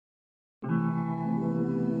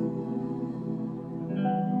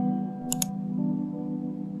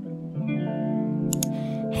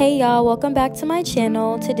Hey y'all, welcome back to my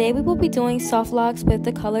channel. Today we will be doing soft locks with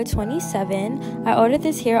the color 27. I ordered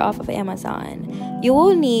this hair off of Amazon. You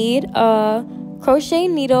will need a crochet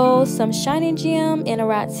needle, some shining gem, and a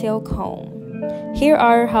rat tail comb. Here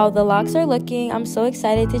are how the locks are looking. I'm so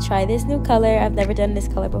excited to try this new color. I've never done this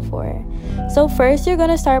color before. So first you're going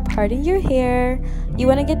to start parting your hair. You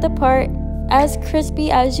want to get the part as crispy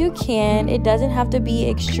as you can. It doesn't have to be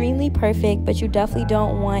extremely perfect, but you definitely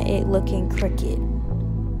don't want it looking crooked.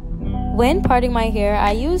 When parting my hair,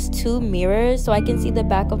 I use two mirrors so I can see the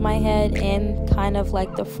back of my head and kind of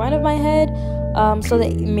like the front of my head. So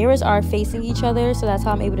the mirrors are facing each other, so that's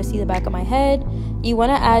how I'm able to see the back of my head. You want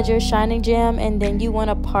to add your shining gem, and then you want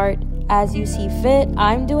to part as you see fit.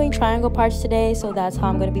 I'm doing triangle parts today, so that's how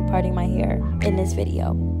I'm going to be parting my hair in this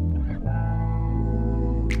video.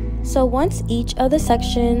 So once each of the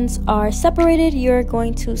sections are separated, you're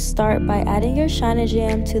going to start by adding your shining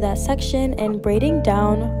gem to that section and braiding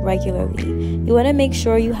down regularly. You want to make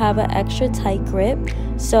sure you have an extra tight grip,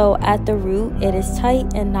 so at the root it is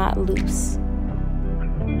tight and not loose.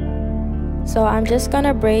 So I'm just going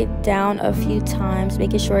to braid down a few times,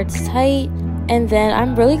 making sure it's tight. And then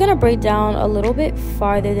I'm really going to braid down a little bit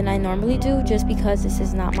farther than I normally do, just because this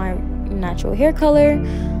is not my natural hair color.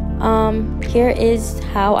 Here is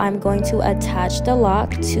how I'm going to attach the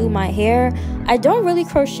lock to my hair. I don't really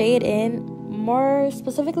crochet it in. More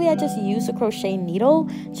specifically, I just use a crochet needle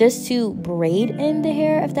just to braid in the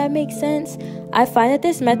hair, if that makes sense. I find that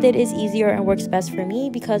this method is easier and works best for me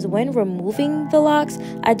because when removing the locks,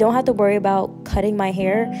 I don't have to worry about cutting my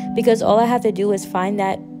hair, because all I have to do is find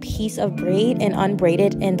that piece of braid and unbraid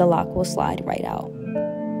it, and the lock will slide right out.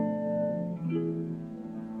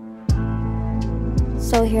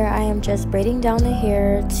 So here I am just braiding down the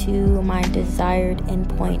hair to my desired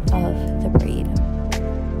endpoint of the braid.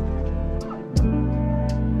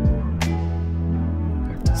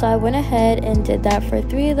 So I went ahead and did that for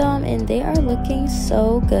 3 of them, and they are looking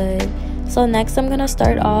so good. So next I'm going to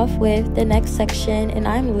start off with the next section, and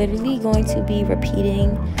I'm literally going to be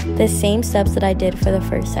repeating the same steps that I did for the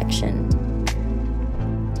first section.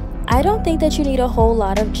 I don't think that you need a whole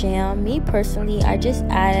lot of jam. Me personally, I just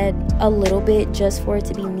add a little bit just for it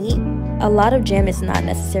to be neat. A lot of jam is not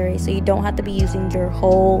necessary, so you don't have to be using your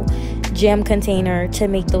whole jam container to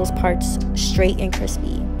make those parts straight and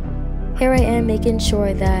crispy. Here I am making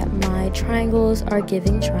sure that my triangles are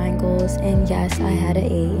giving triangles, and yes, I had an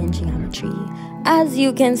A in geometry, as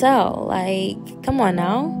you can tell. Like, come on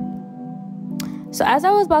now. So as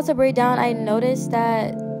I was about to braid down, I noticed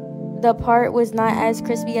that the part was not as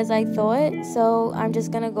crispy as I thought, so I'm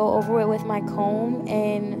just gonna go over it with my comb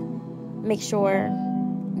and make sure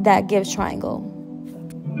that gives triangle.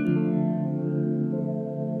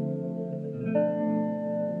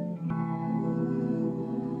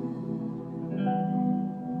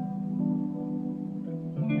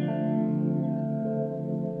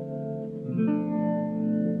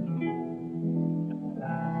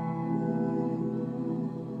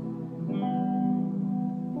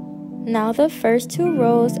 Now the first 2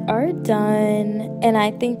 rows are done, and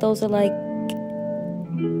I think those are like,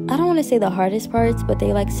 I don't want to say the hardest parts, but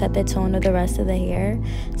they like set the tone of the rest of the hair.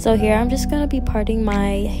 So here I'm just going to be parting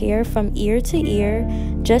my hair from ear to ear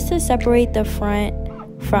just to separate the front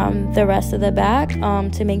from the rest of the back,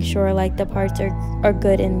 to make sure like the parts are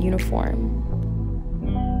good and uniform.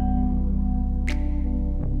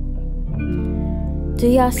 Do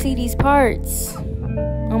y'all see these parts?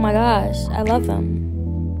 Oh my gosh, I love them.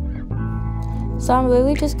 So I'm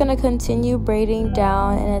literally just going to continue braiding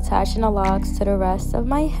down and attaching the locks to the rest of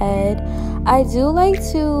my head. I do like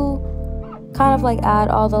to kind of like add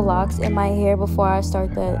all the locks in my hair before I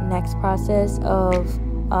start the next process of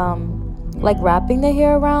like wrapping the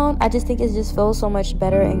hair around. I just think it just feels so much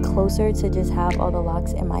better and closer to just have all the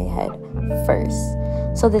locks in my head first.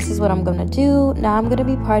 So this is what I'm going to do. Now I'm going to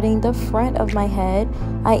be parting the front of my head.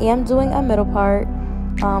 I am doing a middle part.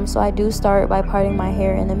 So I do start by parting my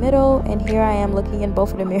hair in the middle, and here I am looking in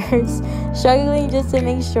both of the mirrors, struggling just to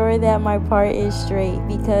make sure that my part is straight,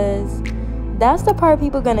 because that's the part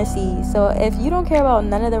people gonna see. So if you don't care about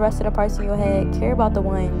none of the rest of the parts in your head, care about the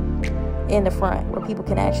one in the front where people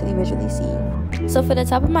can actually visually see. So for the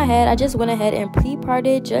top of my head, I just went ahead and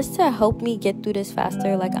pre-parted just to help me get through this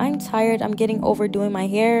faster. Like, I'm tired, I'm getting overdoing my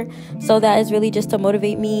hair, so that is really just to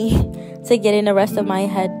motivate me to getting the rest of my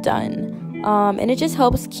head done. And it just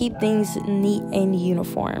helps keep things neat and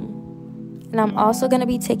uniform. And I'm also going to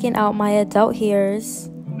be taking out my adult hairs.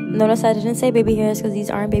 Notice I didn't say baby hairs because these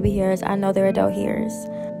aren't baby hairs. I know they're adult hairs.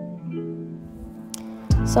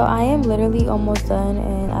 So I am literally almost done,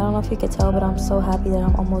 and I don't know if you could tell, but I'm so happy that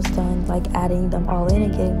I'm almost done, like adding them all in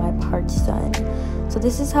and getting my parts done. So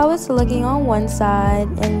this is how it's looking on one side,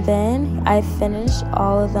 and then I finished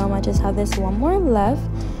all of them. I just have this one more left,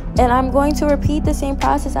 and I'm going to repeat the same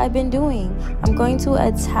process I've been doing. I'm going to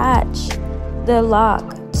attach the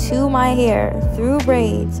lock to my hair through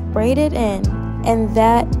braids, braid it in, and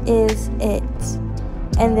that is it.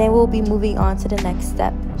 And then we'll be moving on to the next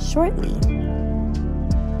step shortly.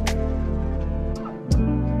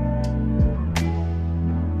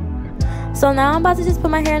 So now I'm about to just put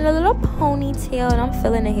my hair in a little ponytail, and I'm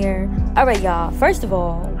feeling the hair. Alright, y'all. First of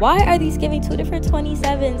all, why are these giving two different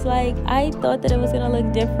 27s? Like, I thought that it was going to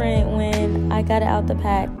look different when I got it out the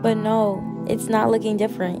pack. But no, it's not looking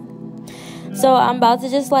different. So I'm about to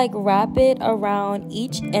just like wrap it around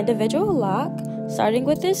each individual lock, starting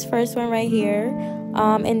with this first one right here.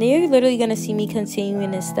 And then you're literally going to see me continuing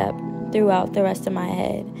this step throughout the rest of my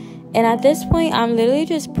head. And at this point, I'm literally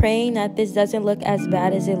just praying that this doesn't look as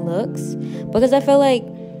bad as it looks. Because I feel like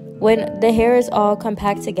when the hair is all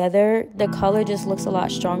compact together, the color just looks a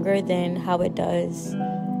lot stronger than how it does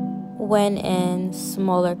when in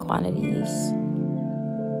smaller quantities.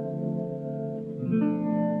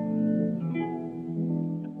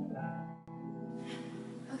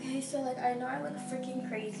 Okay, so like I know I look freaking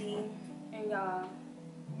crazy. And y'all,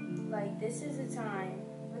 like this is the time.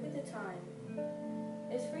 Look at the time.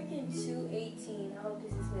 It's freaking 2:18. I hope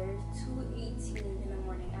this is clear. It's 2:18 in the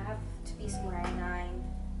morning. I have to be somewhere at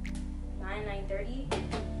 9:30.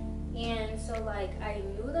 And so like I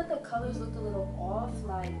knew that the colors looked a little off,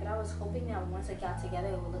 like, but I was hoping that once it got together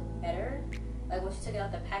it would look better. Like once you took it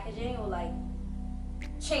out the packaging, it would like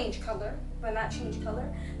change color, but not change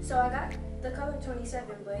color. So I got the color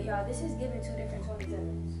 27, but y'all, this is giving two different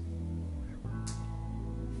 27s.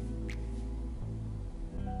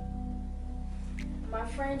 My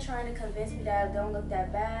friend trying to convince me that I don't look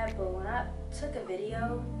that bad, but when I took a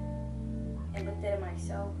video and looked at it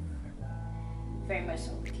myself, very much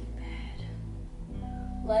so looking bad.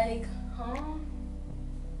 Like, huh?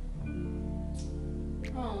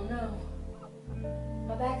 Oh no.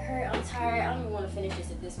 My back hurt, I'm tired. I don't even want to finish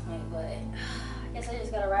this at this point, but I guess I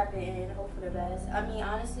just gotta wrap it and hope for the best. I mean,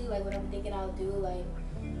 honestly, like what I'm thinking I'll do, like,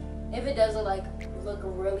 if it does look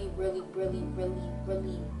really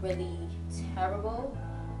terrible,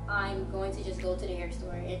 I'm going to just go to the hair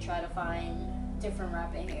store and try to find different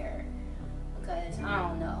wrapping hair, because I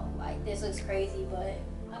don't know, like this looks crazy, but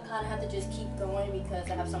I kind of have to just keep going because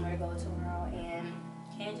I have somewhere to go tomorrow and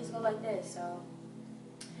can't just go like this. So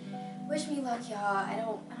wish me luck, y'all. I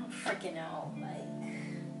don't freaking know, like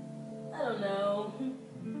I don't know.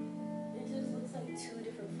 It just looks like two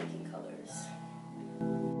different freaking colors.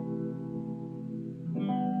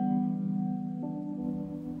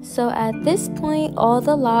 So at this point, all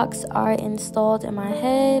the locks are installed in my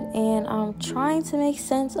head, and I'm trying to make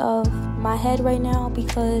sense of my head right now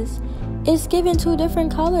because it's giving two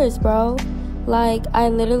different colors, bro. Like, I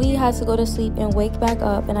literally had to go to sleep and wake back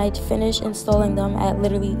up, and I finished installing them at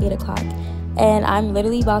literally 8 o'clock. And I'm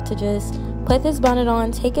literally about to just put this bonnet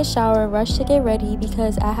on, take a shower, rush to get ready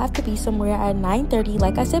because I have to be somewhere at 9:30,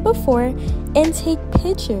 like I said before, and take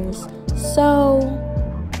pictures. So,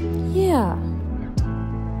 yeah.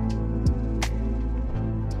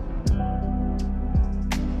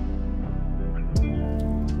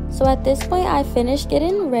 So at this point, I finished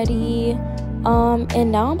getting ready,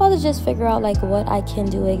 and now I'm about to just figure out like what I can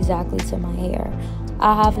do exactly to my hair.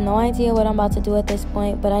 I have no idea what I'm about to do at this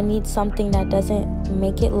point, but I need something that doesn't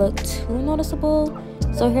make it look too noticeable.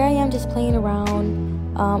 So here I am just playing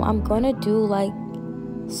around. I'm gonna do like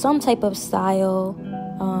some type of style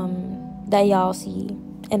that y'all see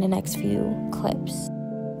in the next few clips.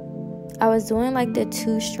 I was doing like the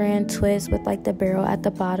 2-strand twist with like the barrel at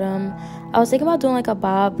the bottom. I was thinking about doing like a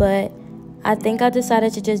bob, but I think I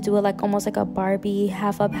decided to just do it like almost like a Barbie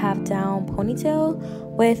half up, half down ponytail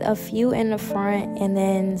with a few in the front and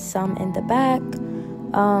then some in the back.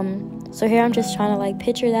 So here I'm just trying to like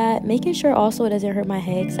picture that, making sure also it doesn't hurt my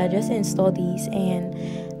head because I just installed these, and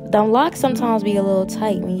the locks sometimes be a little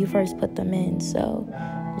tight when you first put them in. So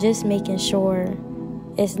just making sure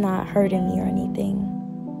it's not hurting me or anything.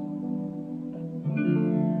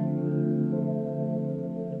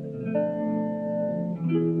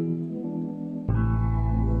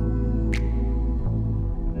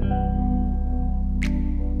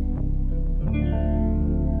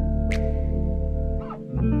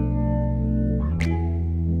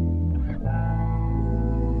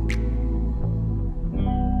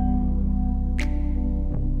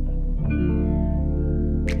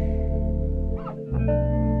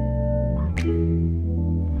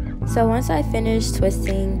 So once I finish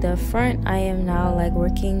twisting the front, I am now like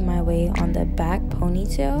working my way on the back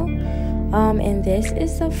ponytail. And this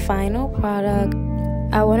is the final product.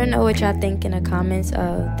 I want to know what y'all think in the comments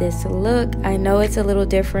of this look. I know it's a little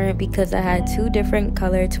different because I had 2 different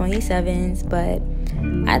color 27s, but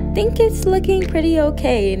I think it's looking pretty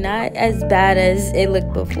okay. Not as bad as it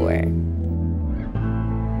looked before.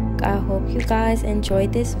 I hope you guys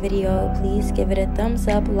enjoyed this video. Please give it a thumbs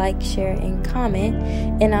up, like, share, and comment.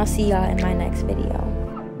 And I'll see y'all in my next video.